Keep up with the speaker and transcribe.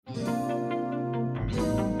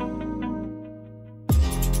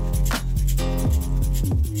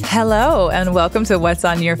Hello, and welcome to What's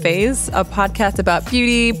on Your Face, a podcast about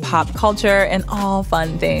beauty, pop culture, and all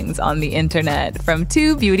fun things on the internet from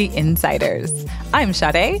two beauty insiders. I'm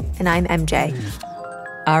Sade. And I'm MJ.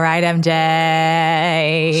 All right,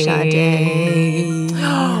 MJ. Sade.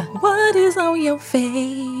 What is on your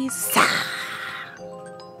face?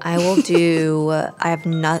 I will do, I have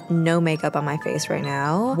no makeup on my face right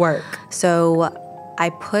now. Work. So I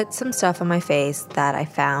put some stuff on my face that I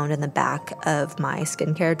found in the back of my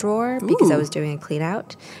skincare drawer because I was doing a clean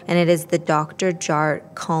out. And it is the Dr.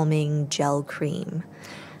 Jart Calming Gel Cream.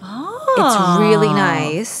 Oh. It's really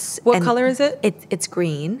nice. What color is it? It's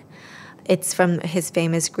green. It's from his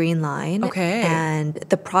famous green line. Okay. And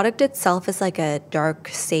the product itself is like a dark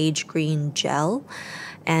sage green gel.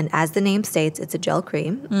 And as the name states, it's a gel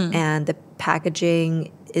cream. And the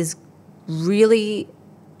packaging is really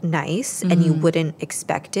nice and you wouldn't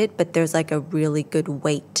expect it, but there's like a really good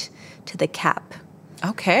weight to the cap.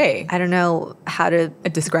 Okay. I don't know how to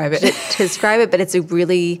describe it. to describe it, but it's a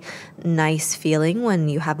really nice feeling when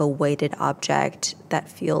you have a weighted object that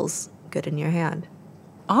feels good in your hand.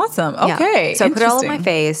 Awesome. Okay. Yeah. So I put it all on my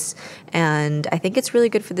face, and I think it's really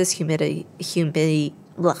good for this humid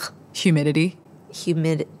weather.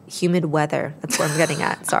 That's what I'm getting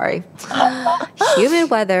at. Sorry. Humid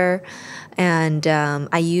weather. And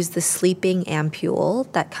I use the sleeping ampule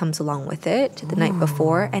that comes along with it the night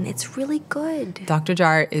before, and it's really good. Dr.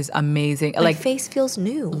 Jart is amazing. My face feels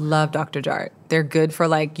new. Love Dr. Jart. They're good for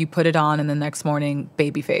you put it on and the next morning,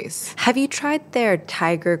 baby face. Have you tried their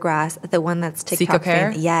tiger grass, the one that's TikTok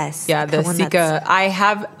Cicapair? Yes. Yeah, the Cica. I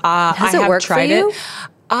have Has it worked tried for you?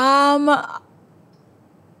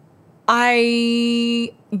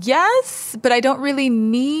 Yes, but I don't really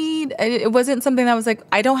need, it wasn't something that was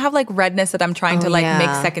I don't have redness that I'm trying to make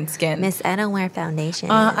second skin. Miss, I don't wear foundation.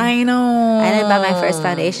 I know. I didn't buy my first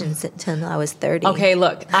foundation until I was 30. Okay,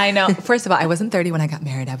 look, I know. First of all, I wasn't 30 when I got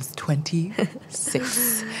married. I was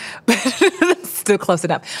 26. But still close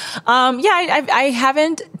enough. I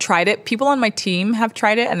haven't tried it. People on my team have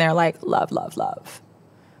tried it and they're like, love, love, love.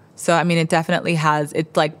 So, I mean, it definitely has,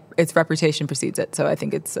 its reputation precedes it. So I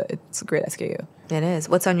think it's a great SKU. It is.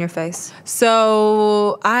 What's on your face?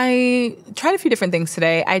 So I tried a few different things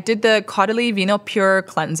today. I did the Caudalie Vino Pure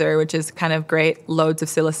Cleanser, which is kind of great. Loads of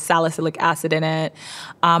salicylic acid in it.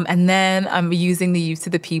 And then I'm using the Youth to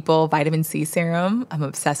the People Vitamin C Serum. I'm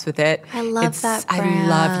obsessed with it. I love that brand. I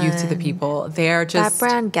love Youth to the People. They're just... That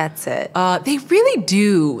brand gets it. They really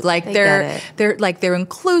do. They're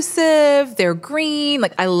inclusive. They're green.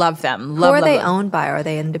 I love them. Who are they owned by? Are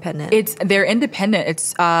they independent? They're independent.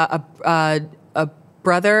 It's a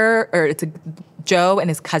brother, or it's a Joe and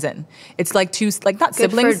his cousin. It's two, not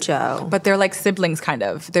siblings. Good for Joe. But they're siblings kind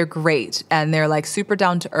of. They're great. And they're super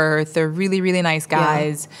down to earth. They're really, really nice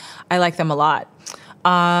guys. Yeah. I like them a lot.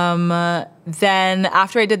 Then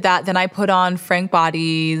after I did that, then I put on Frank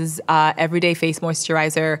Body's Everyday Face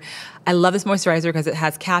Moisturizer. I love this moisturizer because it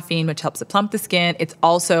has caffeine, which helps to plump the skin. It's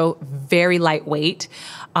also very lightweight,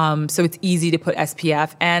 so it's easy to put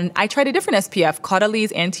SPF. And I tried a different SPF,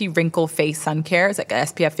 Caudalie's Anti-Wrinkle Face Sun Care. It's an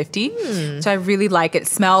SPF 50. So I really like it. It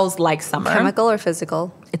smells like summer. Chemical or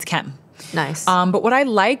physical? It's chem. Nice. But what I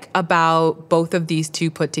like about both of these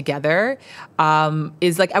two put together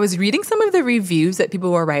is I was reading some of the reviews that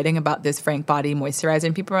people were writing about this Frank Body moisturizer,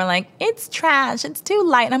 and people were like, it's trash, it's too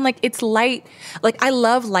light. And I'm like, it's light. I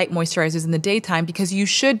love light moisturizers in the daytime because you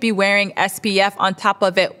should be wearing SPF on top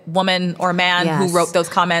of it, woman or man who wrote those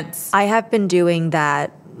comments. I have been doing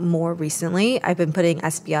that more recently. I've been putting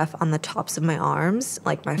SPF on the tops of my arms,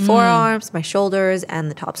 my forearms, my shoulders,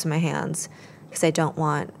 and the tops of my hands. Because I don't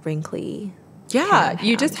want wrinkly. Yeah,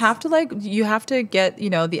 you just have to you have to get, the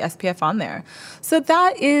SPF on there. So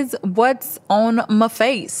that is what's on my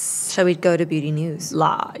face. Shall we go to beauty news?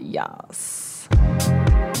 Yes.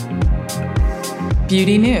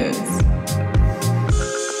 Beauty news.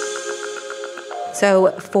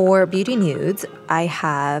 So for beauty news, I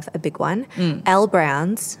have a big one. L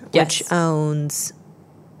Brands, which owns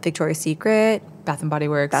Victoria's Secret, Bath & Body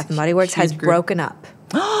Works. Bath & Body Works has broken up.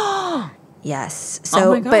 Yes.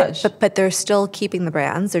 So, oh my gosh. but they're still keeping the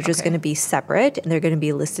brands. They're just going to be separate, and they're going to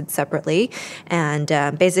be listed separately. And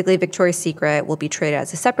basically, Victoria's Secret will be traded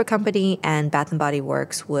as a separate company, and Bath & Body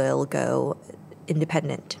Works will go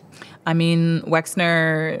independent. I mean,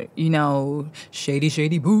 Wexner,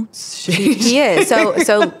 shady boots. He is. So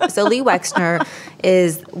Lee Wexner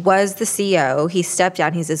was the CEO. He stepped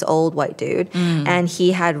down. He's this old white dude. And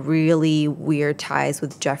he had really weird ties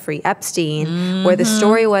with Jeffrey Epstein, where the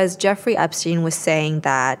story was Jeffrey Epstein was saying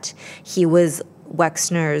that he was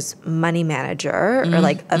Wexner's money manager or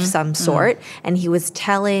like of some sort. And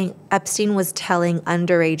Epstein was telling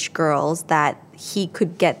underage girls that he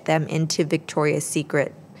could get them into Victoria's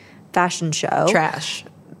Secret fashion show. Trash.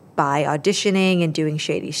 By auditioning and doing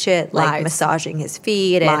shady shit, like Lies. massaging his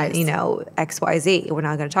feet and, Lies. XYZ. We're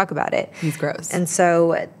not going to talk about it. He's gross. And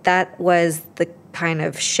so that was the kind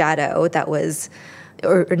of shadow that was,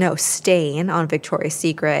 stain on Victoria's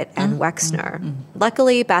Secret and Wexner.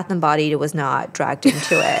 Luckily, Bath and Body was not dragged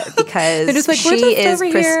into it because They're just like, "We're she just is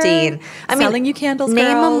over pristine. here selling you candles, name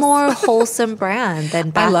girls." a more wholesome brand than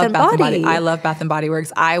Bath I love and Bath and Body. Body. I love Bath and Body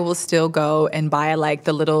Works. I will still go and buy like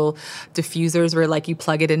the little diffusers where like you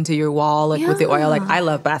plug it into your wall like with the oil. Like I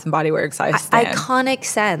love Bath and Body Works. I stand. Iconic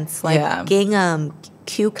scents like Yeah. gingham,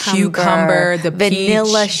 cucumber, the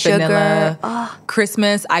vanilla peach, sugar. vanilla.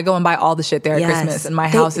 Christmas, I go and buy all the shit there at Christmas, and my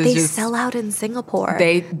house is they just sell out in Singapore.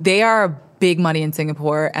 they are big money in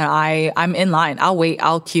Singapore, and I'm in line. I'll wait.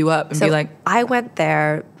 I'll queue up and be like, I went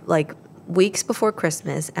there like weeks before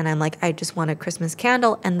Christmas, and I'm like, I just want a Christmas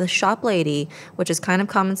candle. And the shop lady, which is kind of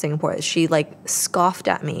common in Singapore, she like scoffed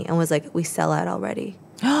at me and was like, "We sell out already."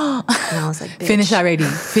 And I was like, "Bitch."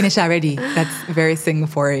 finish already. That's very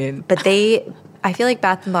Singaporean. But I feel like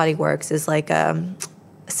Bath and Body Works is like a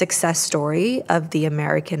success story of the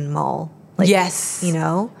American mall. Like, Yes.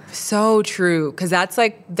 So true, because that's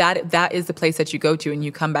like that is the place that you go to and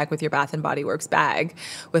you come back with your Bath and Body Works bag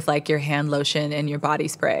with like your hand lotion and your body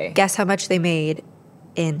spray. Guess how much they made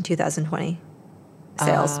in 2020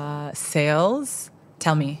 sales? Sales?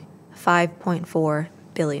 Tell me. 5.4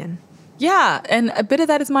 billion. Yeah, and a bit of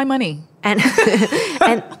that is my money. And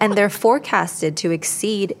and they're forecasted to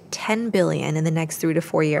exceed 10 billion in the next 3 to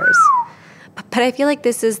 4 years. But I feel like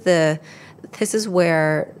this is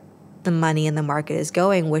where the money in the market is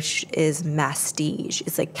going, which is masstige.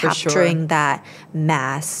 It's like capturing that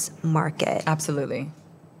mass market. Absolutely.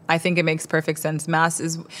 I think it makes perfect sense. Mass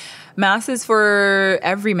is for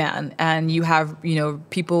every man, and you have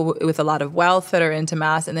people with a lot of wealth that are into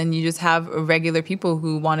mass, and then you just have regular people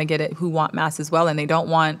who want to get it, who want mass as well, and they don't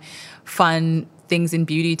want fun things in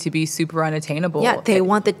beauty to be super unattainable. Yeah, they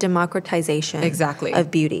want the democratization Exactly.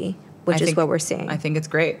 of beauty, which is what we're seeing. I think it's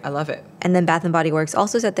great. I love it. And then Bath and Body Works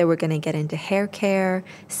also said they were going to get into hair care,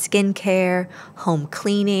 skin care, home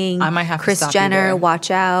cleaning. I might have to Kris stop you Jenner, there.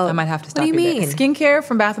 watch out. I might have to stop What do you there. mean? Skincare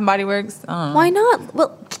from Bath and Body Works? I don't know. Why not?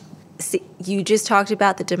 Well, see, you just talked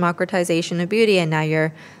about the democratization of beauty, and now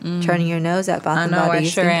you're turning your nose at Bath and Body I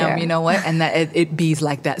sure am. skincare. You know what? And that it bees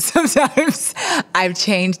like that sometimes. I've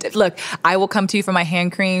changed. Look, I will come to you for my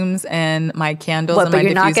hand creams and my candles and But my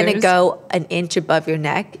you're not going to diffusers. go an inch above your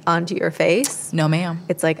neck onto your face? No, ma'am.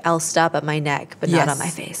 It's like, I'll stop at my neck, but not Yes. on my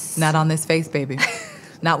face. Not on this face, baby.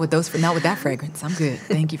 Not with that fragrance. I'm good.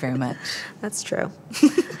 Thank you very much. That's true.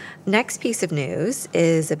 Next piece of news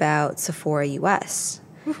is about Sephora US.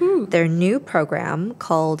 Their new program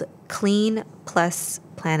called Clean Plus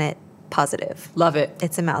Planet Positive. Love it.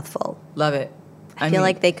 It's a mouthful. Love it. I feel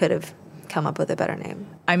like they could have come up with a better name.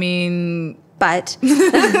 I mean, But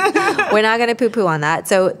we're not going to poo-poo on that.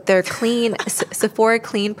 So their Sephora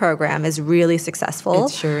Clean program is really successful.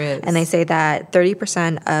 It sure is. And they say that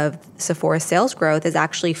 30% of Sephora's sales growth is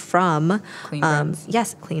actually from Clean brands.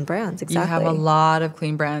 Yes, clean brands. you Exactly. have a lot of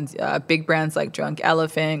clean brands, big brands like Drunk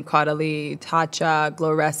Elephant, Caudalie, Tatcha,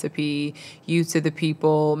 Glow Recipe, Youth to the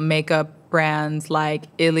People, makeup brands like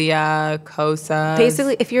Ilia, Kosa.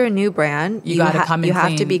 Basically, if you're a new brand, You gotta come in you have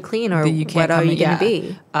clean. to be clean, or You can't what are come you in- going to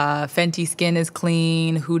yeah. be? Fenty Skin is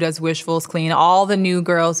clean. Who Does Wishful's clean. All the new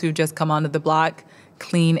girls who've just come onto the block,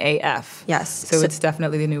 clean AF. Yes. So it's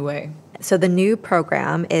definitely the new way. So the new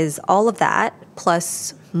program is all of that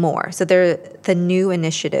plus more. So the new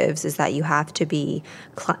initiatives is that you have to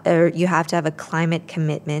have a climate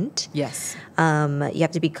commitment. Yes. You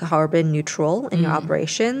have to be carbon neutral in your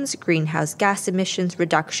operations, greenhouse gas emissions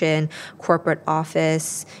reduction, corporate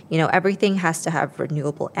office. Everything has to have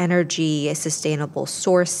renewable energy, sustainable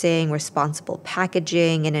sourcing, responsible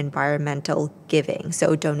packaging, and environmental giving.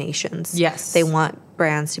 So donations. Yes. They want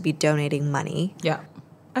brands to be donating money. Yeah.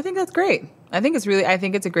 I think that's great. I think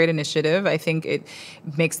it's a great initiative. I think it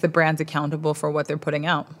makes the brands accountable for what they're putting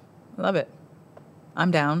out. I love it.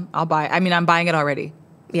 I'm down. I'll buy. I mean, I'm buying it already.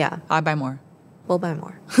 Yeah. I'll buy more. We'll buy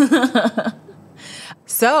more.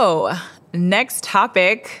 So, next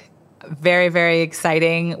topic, very, very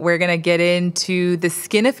exciting. We're going to get into the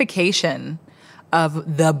skinification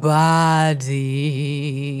of the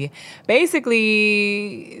body.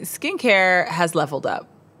 Basically, skincare has leveled up.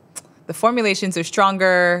 The formulations are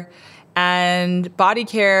stronger, And body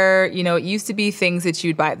care, you know, it used to be things that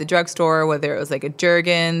you'd buy at the drugstore, whether it was like a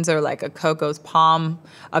Jergens or like a Palmer's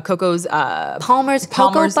cocoa butter. Palmer's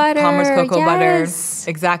cocoa butter. Yes.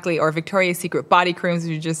 Exactly. Or Victoria's Secret body creams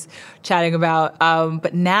we were just chatting about.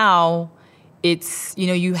 But now it's, you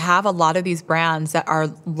know, you have a lot of these brands that are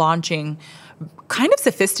launching kind of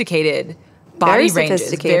sophisticated body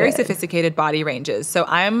ranges, very sophisticated body ranges. So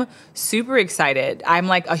I'm super excited. I'm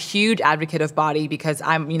like a huge advocate of body because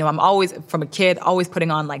I'm always from a kid always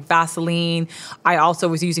putting on like Vaseline. I also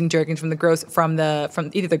was using Jergens from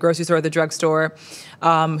either the grocery store or the drugstore.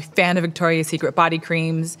 Fan of Victoria's Secret body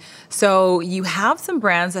creams. So you have some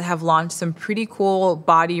brands that have launched some pretty cool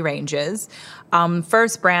body ranges.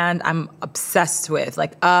 First brand I'm obsessed with.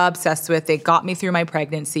 They got me through my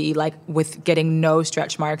pregnancy, like with getting no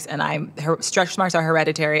stretch marks, and stretch marks are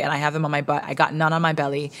hereditary, and I have them on my butt. I got none on my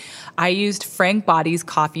belly. I used Frank Body's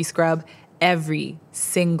coffee scrub every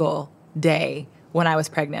single day when I was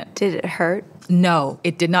pregnant. Did it hurt? No,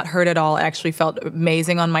 it did not hurt at all. It actually felt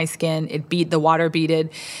amazing on my skin. The water beaded.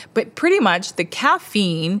 But pretty much the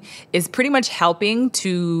caffeine is pretty much helping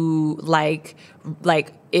to like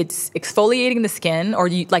it's exfoliating the skin,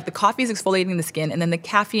 the coffee is exfoliating the skin, and then the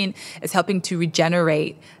caffeine is helping to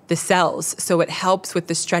regenerate the cells. So it helps with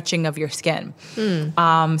the stretching of your skin.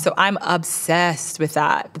 So I'm obsessed with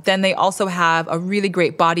that. But then they also have a really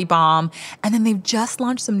great body balm. And then they've just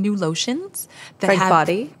launched some new lotions that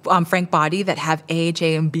Frank Body that have AHA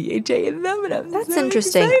and BHA in them. And That's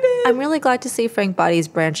interesting. Excited. I'm really glad to see Frank Body's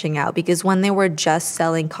branching out because when they were just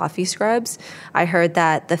selling coffee scrubs, I heard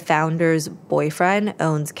that the founder's boyfriend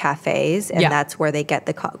owns cafes and that's where they get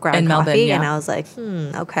the ground in coffee. Melbourne, And I was like,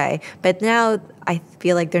 okay. But now I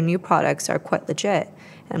feel like their new products are quite legit.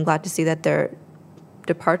 And I'm glad to see that they're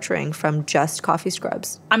departing from just coffee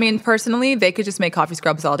scrubs. I mean, personally, they could just make coffee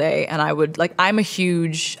scrubs all day, and I'm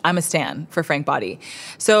a stan for Frank Body.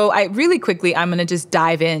 So I'm going to just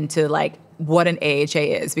dive into like what an AHA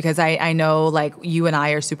is, because I know like you and I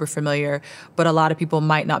are super familiar, but a lot of people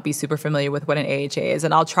might not be super familiar with what an AHA is.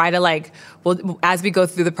 And I'll try to as we go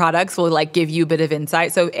through the products, we'll like give you a bit of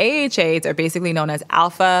insight. So AHAs are basically known as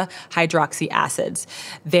alpha hydroxy acids.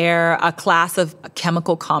 They're a class of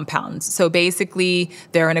chemical compounds. So basically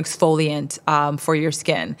they're an exfoliant for your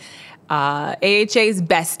skin. AHA's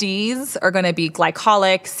besties are going to be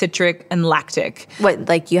glycolic, citric, and lactic. What,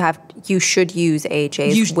 like you should use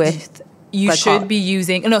AHAs with... You should be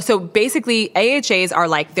using, so basically AHAs are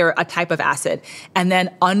they're a type of acid. And then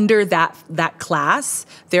under that class,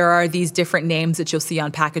 there are these different names that you'll see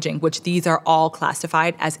on packaging, which these are all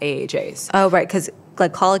classified as AHAs. Oh, right, because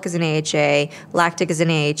glycolic is an AHA, lactic is an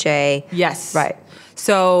AHA. Yes. Right.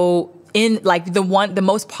 So in the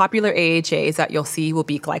most popular AHAs that you'll see will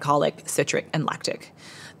be glycolic, citric, and lactic.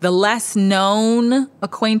 The less known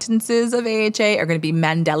acquaintances of AHA are going to be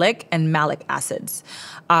mandelic and malic acids.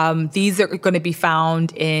 These are going to be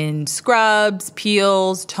found in scrubs,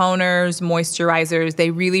 peels, toners, moisturizers. They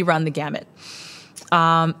really run the gamut.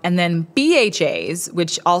 And then BHAs,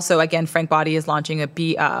 which also, again, Frank Body is launching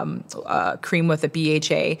a cream with a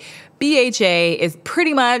BHA. BHA is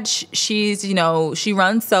pretty much, she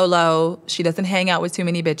runs solo. She doesn't hang out with too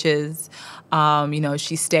many bitches.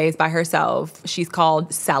 She stays by herself. She's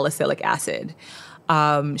called salicylic acid.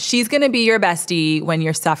 She's going to be your bestie when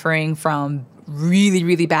you're suffering from really,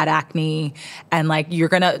 really bad acne. And you're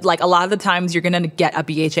going to, a lot of the times you're going to get a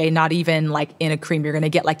BHA, not even in a cream. You're going to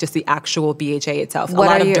get just the actual BHA itself. A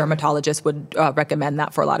lot of dermatologists would recommend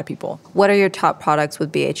that for a lot of people. What are your top products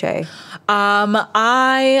with BHA?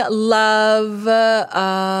 I love...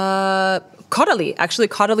 Caudalie. Actually,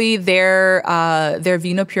 Caudalie, their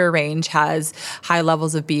VenoPure range has high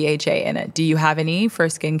levels of BHA in it. Do you have any for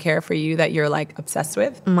skincare for you that you're obsessed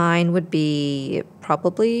with? Mine would be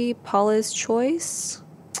probably Paula's Choice.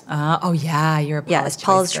 You're a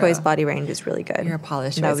Paula's Choice body range is really good. You're a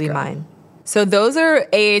Paula's Choice. That would be mine. So those are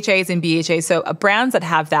AHAs and BHAs. So brands that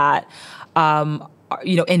have that.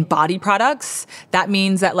 In body products, that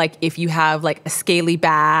means that if you have a scaly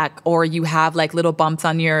back or you have little bumps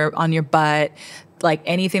on your butt,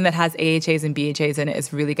 anything that has AHAs and BHAs in it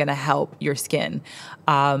is really going to help your skin.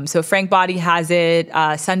 So Frank Body has it.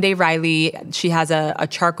 Sunday Riley, she has a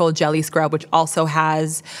charcoal jelly scrub, which also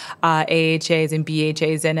has AHAs and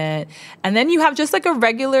BHAs in it. And then you have just a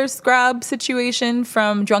regular scrub situation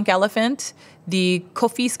from Drunk Elephant, the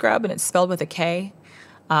Kofi scrub, and it's spelled with a K.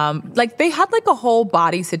 They had a whole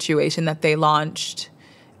body situation that they launched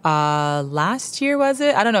last year, was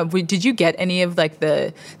it? I don't know. Did you get any of launched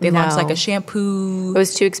a shampoo? It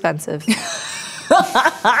was too expensive.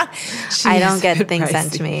 I don't get things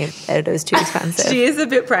sent to me. It was too expensive. She is a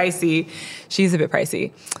bit pricey.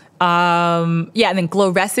 Yeah, and then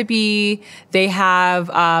Glow Recipe, they have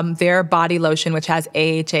their body lotion, which has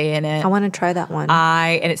AHA in it. I want to try that one.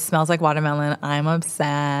 And it smells like watermelon. I'm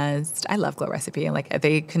obsessed. I love Glow Recipe, and like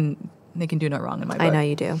they can do no wrong in my book. I know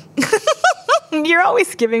you do. You're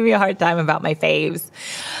always giving me a hard time about my faves.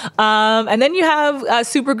 And then you have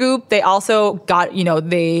Supergoop. They also got,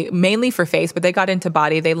 they mainly for face, but they got into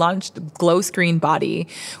body. They launched Glow Screen Body,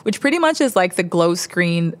 which pretty much is like the glow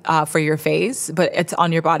screen for your face, but it's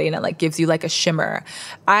on your body and it like gives you like a shimmer.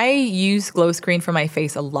 I use Glow Screen for my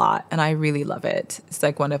face a lot and I really love it. It's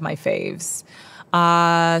like one of my faves.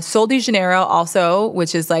 Sol de Janeiro also,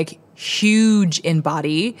 which is like huge in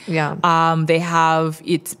body. Yeah.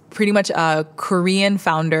 It's pretty much a Korean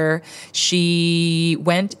founder. She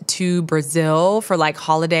went to Brazil for like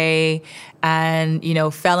holiday and,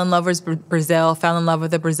 fell in love with Brazil, fell in love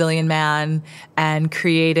with a Brazilian man and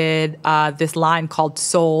created this line called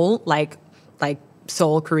Seoul, like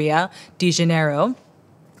Seoul, Korea, de Janeiro.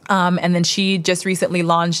 And then she just recently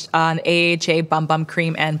launched an AHA Bum Bum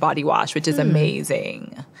Cream and Body Wash, which is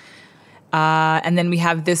amazing. And then we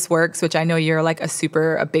have This Works, which I know you're like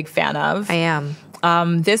a big fan of. I am.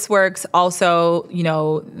 This Works also,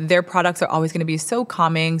 their products are always going to be so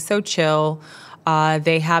calming, so chill.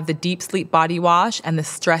 They have the Deep Sleep Body Wash and the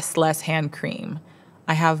Stressless Hand Cream.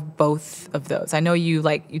 I have both of those. I know you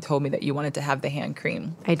told me that you wanted to have the hand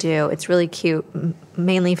cream. I do. It's really cute,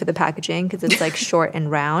 mainly for the packaging because it's like short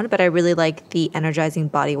and round, but I really like the energizing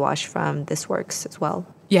body wash from This Works as well.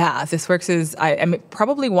 Yeah, This Works is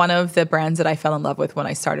probably one of the brands that I fell in love with when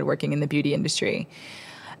I started working in the beauty industry.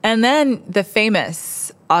 And then the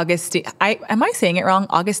famous am I saying it wrong?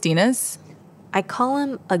 Augustinus? I call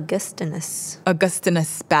him Augustinus.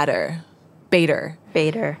 Augustinus Bader.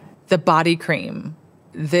 The body cream.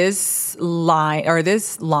 This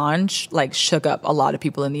launch like shook up a lot of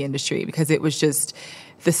people in the industry because it was just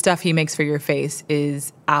the stuff he makes for your face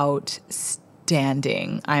is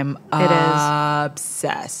outstanding. I'm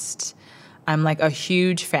obsessed. I'm like a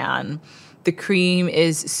huge fan. The cream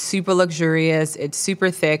is super luxurious. It's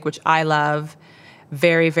super thick, which I love.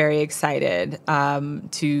 Very, very excited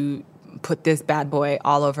to put this bad boy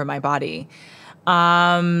all over my body.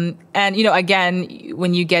 And, again,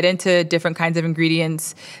 when you get into different kinds of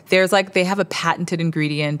ingredients, they have a patented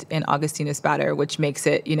ingredient in Augustinus Bader, which makes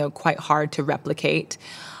it, quite hard to replicate.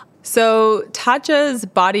 So Tatcha's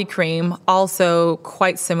body cream, also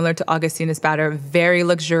quite similar to Augustinus Bader, very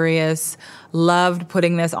luxurious. Loved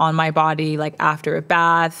putting this on my body like after a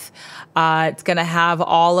bath. It's going to have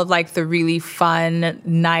all of like the really fun,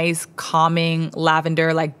 nice, calming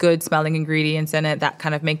lavender, like good smelling ingredients in it that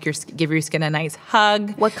kind of give your skin a nice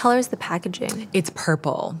hug. What color is the packaging? It's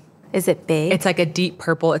purple. Is it big? It's like a deep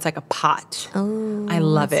purple. It's like a pot. Oh, I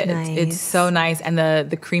love it. Nice. It's so nice. And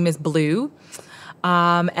the cream is blue.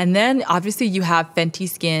 And then obviously you have Fenty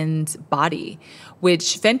Skin's body,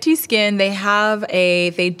 which Fenty Skin,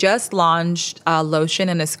 they just launched a lotion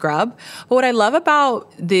and a scrub. But what I love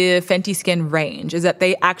about the Fenty Skin range is that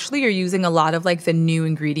they actually are using a lot of like the new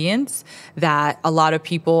ingredients that a lot of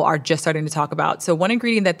people are just starting to talk about. So one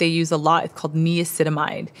ingredient that they use a lot is called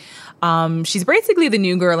niacinamide. She's basically the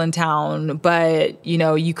new girl in town, but,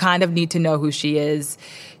 you kind of need to know who she is.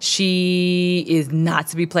 She is not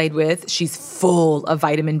to be played with. She's full of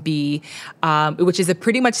vitamin B, which is a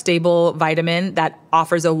pretty much stable vitamin that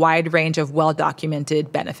offers a wide range of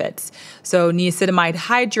well-documented benefits. So niacinamide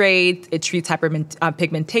hydrates, it treats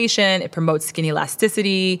hyperpigmentation, it promotes skin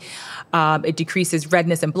elasticity, it decreases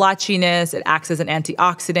redness and blotchiness, it acts as an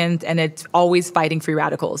antioxidant, and it's always fighting free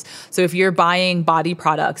radicals. So if you're buying body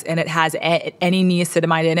products and it has any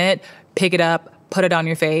niacinamide in it, pick it up, put it on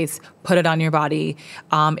your face, put it on your body.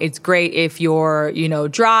 It's great if you're,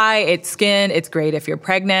 dry, it's skin. It's great if you're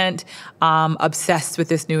pregnant. Obsessed with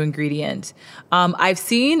this new ingredient. I've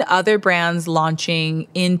seen other brands launching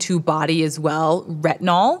into body as well.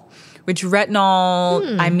 Retinol, which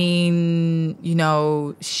I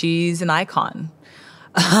mean, she's an icon.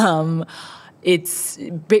 It's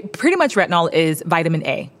pretty much retinol is vitamin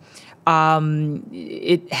A.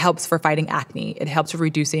 It helps for fighting acne. It helps for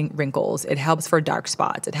reducing wrinkles. It helps for dark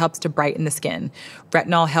spots. It helps to brighten the skin.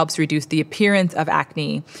 Retinol helps reduce the appearance of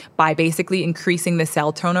acne by basically increasing the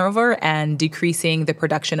cell turnover and decreasing the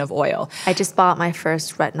production of oil. I just bought my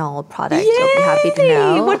first retinol product. Yay! You'll be happy to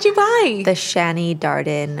know. What'd you buy? The Shani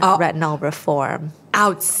Darden Retinol Reform.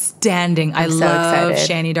 Outstanding. I love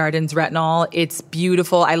Shani Darden's retinol. It's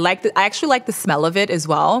beautiful. I actually like the smell of it as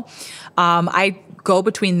well. I go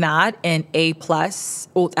between that and A plus.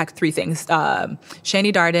 Well, three things: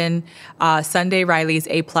 Shani Darden, Sunday Riley's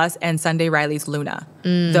A plus, and Sunday Riley's Luna.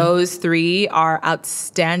 Those three are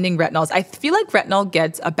outstanding retinols. I feel like retinol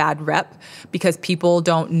gets a bad rep because people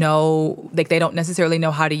don't know, like they don't necessarily know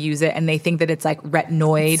how to use it, and they think that it's like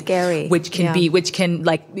retinoid, It's scary. which can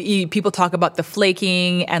like people talk about the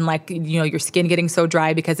flaking and like your skin getting so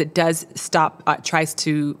dry because it does tries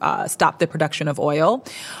to stop the production of oil,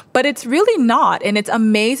 but it's really not, and it's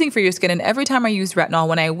amazing for your skin. And every time I use retinol,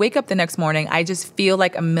 when I wake up the next morning, I just feel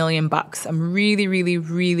like $1,000,000. I'm really, really,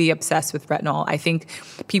 really obsessed with retinol. I think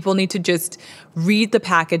people need to just read the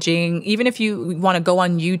packaging. Even if you want to go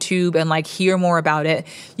on YouTube and like hear more about it,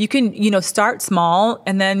 you can, start small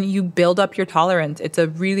and then you build up your tolerance. It's a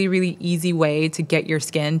really, really easy way to get your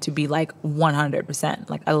skin to be like 100%.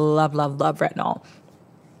 Like I love, love, love retinol.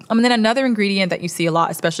 And then another ingredient that you see a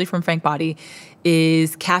lot, especially from Frank Body,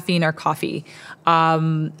 is caffeine or coffee.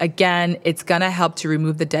 Again, it's going to help to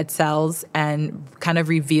remove the dead cells and kind of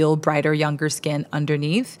reveal brighter, younger skin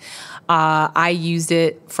underneath. I used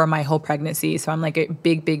it for my whole pregnancy, so I'm like a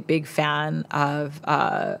big, big, big fan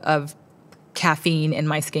of caffeine in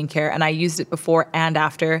my skincare, and I used it before and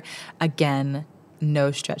after. Again,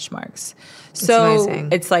 no stretch marks. So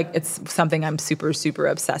it's something I'm super, super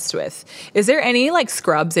obsessed with. Is there any like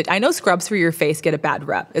scrubs I know scrubs for your face get a bad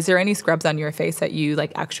rep. Is there any scrubs on your face that you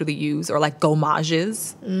like actually use, or like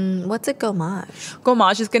gommages? What's a gommage?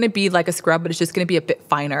 Gommage is going to be like a scrub, but it's just going to be a bit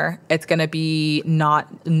finer. It's going to be not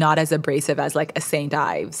as abrasive as like a St.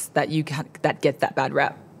 Ives that gets that bad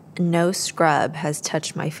rep. No scrub has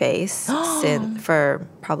touched my face for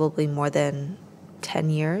probably more than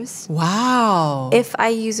 10 years. Wow. If I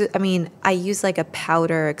use it, I use like a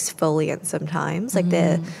powder exfoliant sometimes, like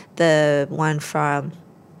the one from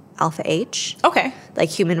Alpha H. Okay. Like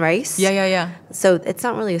Human Race. Yeah. So it's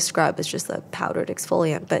not really a scrub, it's just a powdered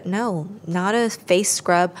exfoliant. But no, not a face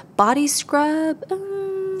scrub. Body scrub.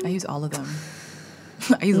 I use all of them.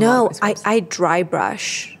 I dry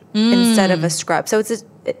brush instead of a scrub. So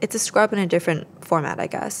it's a scrub in a different format, I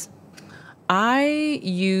guess. I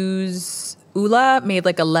use Ula made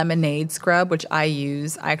like a lemonade scrub, which I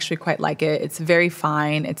use. I actually quite like it. It's very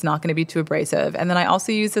fine. It's not going to be too abrasive. And then I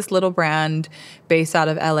also use this little brand based out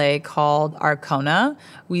of LA called Arcona.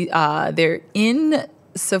 They're in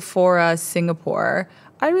Sephora, Singapore.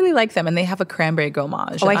 I really like them, and they have a cranberry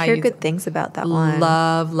gommage. Oh, I hear good things about that one.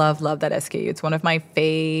 Love, love, love that SKU. It's one of my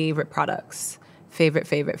favorite products. Favorite.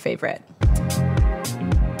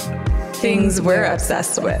 Things we're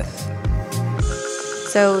obsessed with.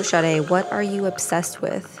 So, Sade, what are you obsessed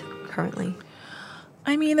with currently?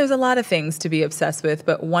 There's a lot of things to be obsessed with,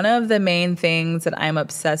 but one of the main things that I'm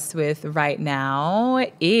obsessed with right now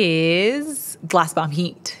is Glass Bomb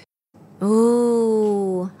Heat.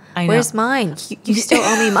 Ooh. I know. Where's mine? You still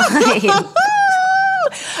owe me mine.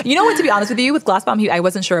 You know what, to be honest with you, with Glass Bomb Heat, I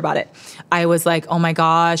wasn't sure about it. I was like, oh my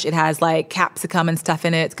gosh, it has like capsicum and stuff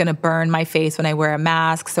in it. It's going to burn my face when I wear a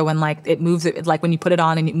mask. So when like it moves, like when you put it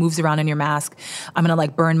on and it moves around in your mask, I'm going to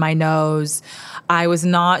like burn my nose. I was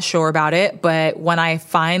not sure about it, but when I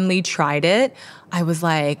finally tried it, I was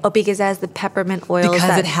like... Oh, because it has the peppermint oil.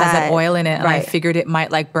 Because it has that oil in it. And right. I figured it might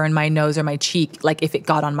like burn my nose or my cheek, like if it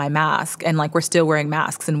got on my mask. And like we're still wearing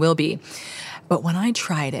masks and will be. But when I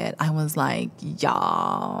tried it, I was like,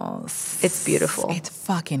 yes. It's beautiful. It's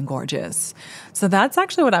fucking gorgeous. So that's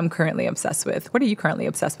actually what I'm currently obsessed with. What are you currently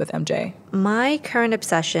obsessed with, MJ? My current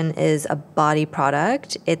obsession is a body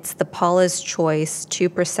product. It's the Paula's Choice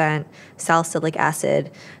 2% salicylic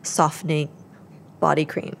acid softening body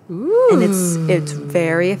cream. Ooh. And it's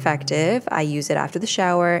very effective. I use it after the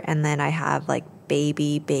shower, and then I have like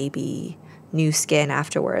baby new skin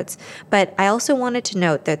afterwards. But I also wanted to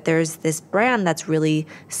note that there's this brand that's really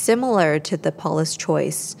similar to the Paula's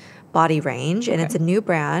Choice body range, and it's a new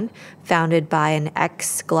brand founded by an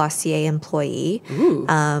ex-Glossier employee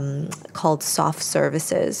called Soft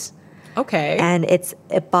Services. Okay. And it's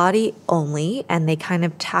a body only, and they kind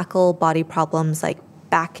of tackle body problems like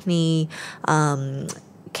back knee,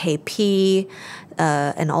 KP,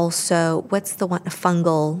 and also, what's the one?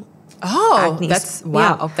 Fungal. Oh, acne. That's, wow.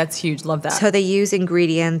 Yeah. Oh, that's huge. Love that. So they use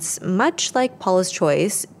ingredients much like Paula's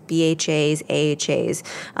Choice, BHAs, AHAs.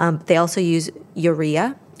 They also use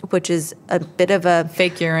urea, which is a bit of a...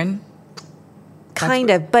 Fake urine. Kind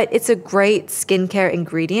of, but it's a great skincare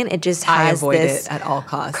ingredient. It just has I avoid this... it at all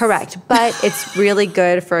costs. Correct, but it's really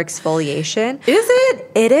good for exfoliation. Is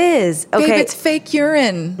it? It is. Okay. Babe, it's fake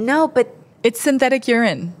urine. No, but... It's synthetic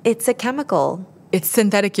urine. It's a chemical. It's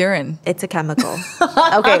synthetic urine. It's a chemical.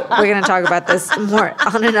 Okay, we're going to talk about this more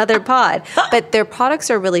on another pod. But their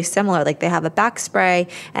products are really similar. Like they have a back spray,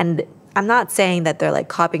 and I'm not saying that they're like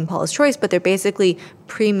copying Paula's Choice, but they're basically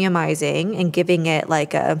premiumizing and giving it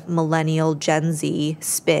like a millennial Gen Z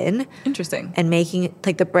spin. Interesting. And making it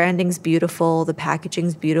like the branding's beautiful, the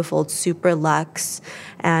packaging's beautiful, it's super luxe,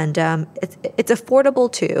 and it's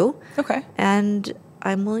affordable too. Okay. And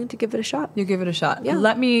I'm willing to give it a shot. You give it a shot. Yeah.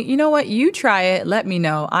 Let me, you know what? You try it. Let me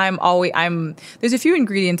know. There's a few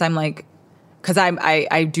ingredients I'm like, because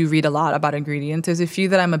I do read a lot about ingredients. There's a few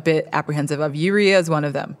that I'm a bit apprehensive of. Urea is one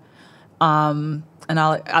of them. And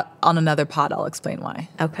on another pod, I'll explain why.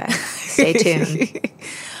 Okay. Stay tuned.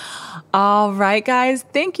 All right, guys.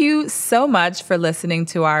 Thank you so much for listening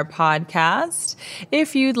to our podcast.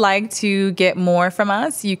 If you'd like to get more from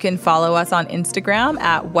us, you can follow us on Instagram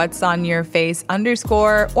at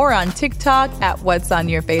whatsonyourface_ or on TikTok at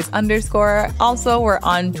whatsonyourface_. Also, we're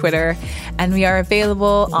on Twitter, and we are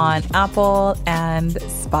available on Apple and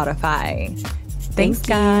Spotify. Thanks,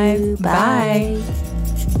 guys. Bye.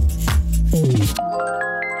 Bye.